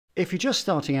If you're just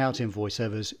starting out in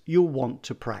voiceovers, you'll want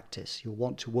to practice. You'll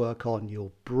want to work on your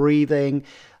breathing,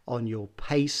 on your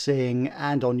pacing,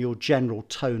 and on your general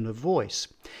tone of voice.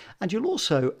 And you'll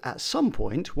also, at some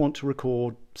point, want to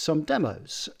record some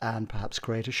demos and perhaps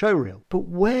create a show reel. But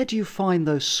where do you find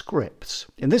those scripts?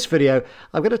 In this video,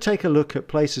 I'm going to take a look at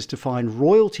places to find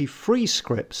royalty-free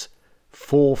scripts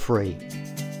for free.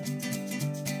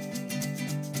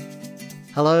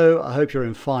 Hello, I hope you're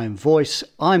in fine voice.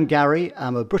 I'm Gary,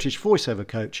 I'm a British voiceover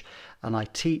coach, and I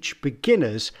teach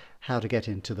beginners how to get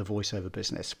into the voiceover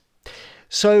business.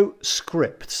 So,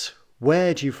 scripts,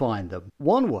 where do you find them?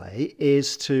 One way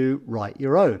is to write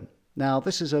your own. Now,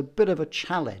 this is a bit of a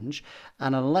challenge,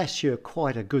 and unless you're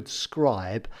quite a good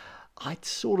scribe, I'd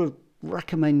sort of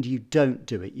recommend you don't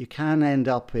do it. You can end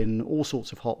up in all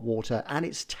sorts of hot water, and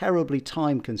it's terribly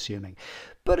time consuming.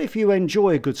 But if you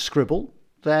enjoy a good scribble,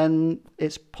 then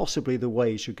it's possibly the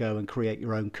way you should go and create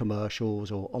your own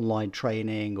commercials or online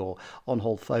training or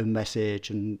on-hold phone message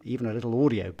and even a little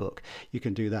audio book. You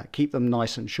can do that. Keep them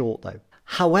nice and short though.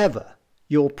 However,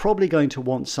 you're probably going to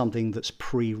want something that's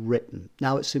pre-written.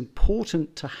 Now, it's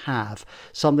important to have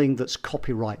something that's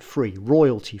copyright-free,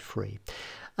 royalty-free.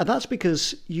 And that's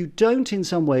because you don't, in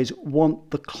some ways, want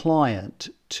the client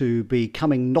to be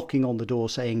coming knocking on the door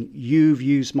saying, "You've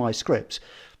used my scripts."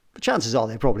 Chances are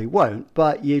they probably won't,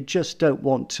 but you just don't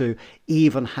want to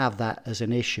even have that as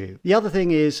an issue. The other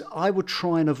thing is I would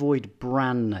try and avoid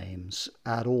brand names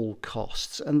at all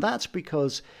costs. And that's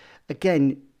because,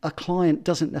 again, a client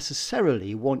doesn't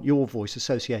necessarily want your voice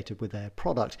associated with their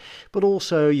product, but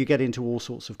also you get into all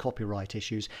sorts of copyright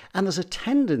issues. And there's a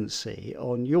tendency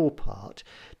on your part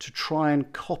to try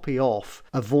and copy off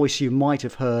a voice you might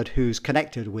have heard who's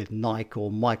connected with Nike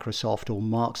or Microsoft or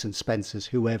Marks and Spencer's,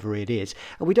 whoever it is.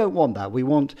 And we don't want that. We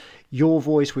want your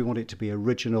voice. We want it to be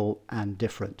original and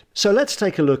different. So let's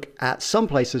take a look at some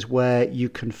places where you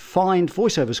can find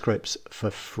voiceover scripts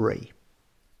for free.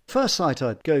 First site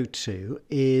I'd go to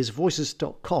is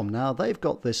voices.com. Now they've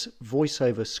got this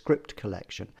voiceover script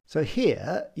collection. So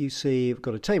here you see you've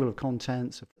got a table of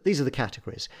contents. These are the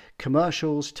categories: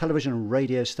 commercials, television and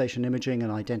radio station imaging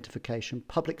and identification,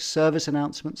 public service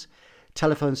announcements,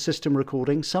 telephone system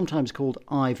recording, sometimes called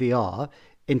IVR,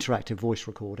 interactive voice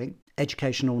recording,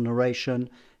 educational narration,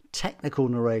 technical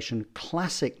narration,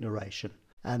 classic narration.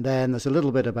 And then there's a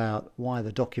little bit about why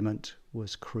the document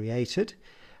was created.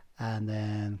 And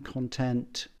then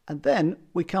content, and then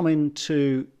we come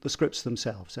into the scripts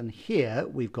themselves. And here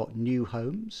we've got new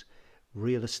homes,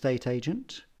 real estate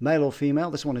agent, male or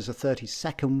female. This one is a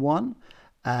 30-second one,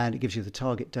 and it gives you the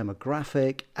target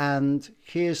demographic. And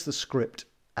here's the script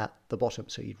at the bottom.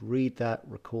 So you'd read that,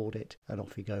 record it, and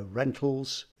off you go.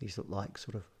 Rentals, these look like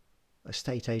sort of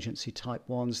estate agency type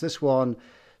ones. This one,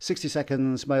 60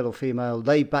 seconds, male or female,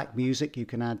 laid-back music, you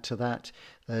can add to that.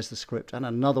 There's the script. And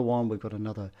another one, we've got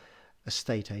another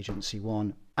estate agency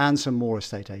one, and some more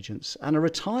estate agents, and a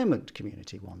retirement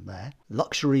community one there.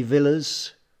 Luxury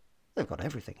villas, they've got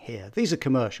everything here. These are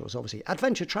commercials, obviously.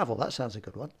 Adventure travel, that sounds a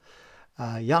good one.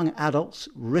 Young adults,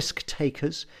 risk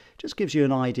takers, just gives you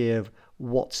an idea of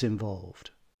what's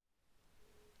involved.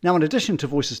 Now, in addition to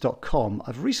voices.com,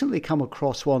 I've recently come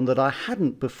across one that I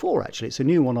hadn't before, actually. It's a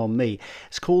new one on me.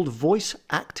 It's called Voice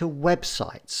Actor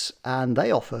Websites, and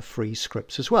they offer free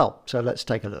scripts as well. So let's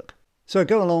take a look. So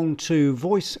go along to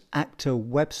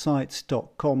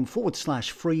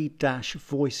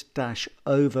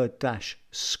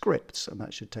voiceactorwebsites.com/free-voice-over-scripts, and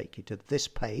that should take you to this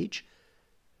page.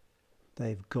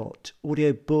 They've got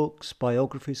audiobooks,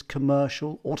 biographies,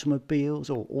 commercial, automobiles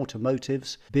or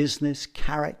automotives, business,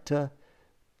 character,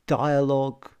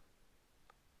 dialogue,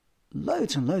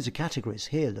 loads and loads of categories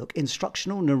here. Look,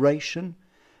 instructional, narration,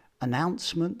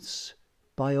 announcements,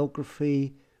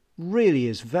 biography, really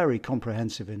is very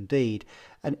comprehensive indeed,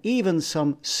 and even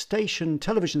some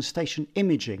television station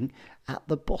imaging at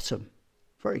the bottom.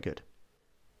 Very good.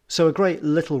 So a great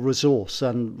little resource,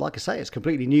 and like I say, it's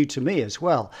completely new to me as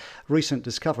well, recent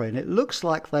discovery, and it looks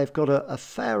like they've got a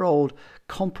fair old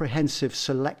comprehensive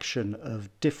selection of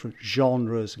different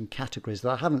genres and categories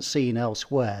that I haven't seen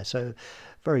elsewhere, so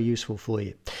very useful for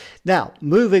you. Now,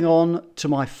 moving on to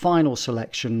my final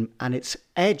selection, and it's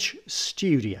Edge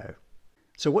Studio.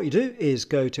 So what you do is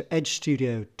go to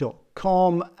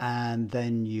edgestudio.com and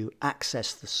then you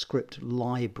access the script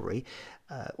library,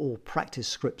 all practice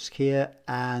scripts here,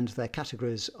 and their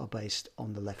categories are based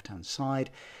on the left-hand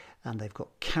side. And they've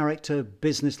got character,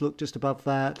 business look just above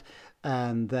that.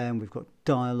 And then we've got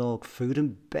dialogue, food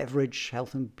and beverage,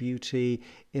 health and beauty,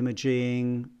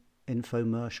 imaging,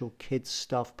 infomercial, kids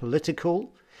stuff,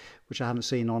 political. which I haven't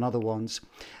seen on other ones.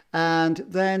 And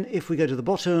then if we go to the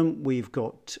bottom, we've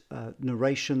got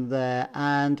narration there,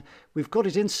 and we've got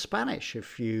it in Spanish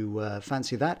if you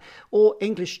fancy that, or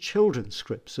English children's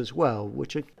scripts as well,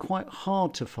 which are quite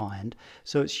hard to find.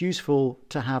 So it's useful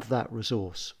to have that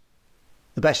resource.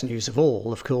 The best news of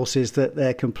all, of course, is that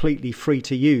they're completely free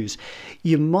to use.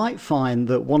 You might find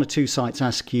that one or two sites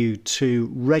ask you to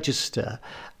register,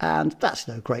 and that's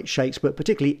no great shakes, but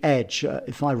particularly Edge,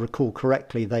 if I recall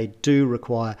correctly, they do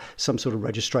require some sort of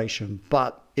registration,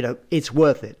 but it's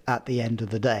worth it at the end of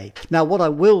the day. Now, what I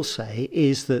will say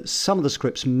is that some of the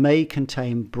scripts may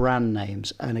contain brand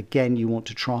names, and again, you want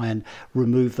to try and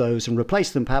remove those and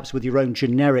replace them perhaps with your own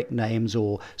generic names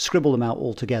or scribble them out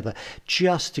altogether,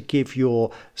 just to give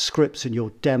your scripts and your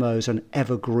demos an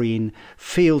evergreen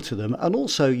feel to them. And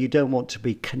also, you don't want to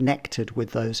be connected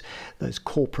with those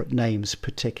corporate names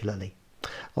particularly.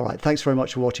 All right, thanks very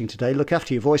much for watching today. Look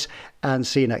after your voice and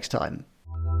see you next time.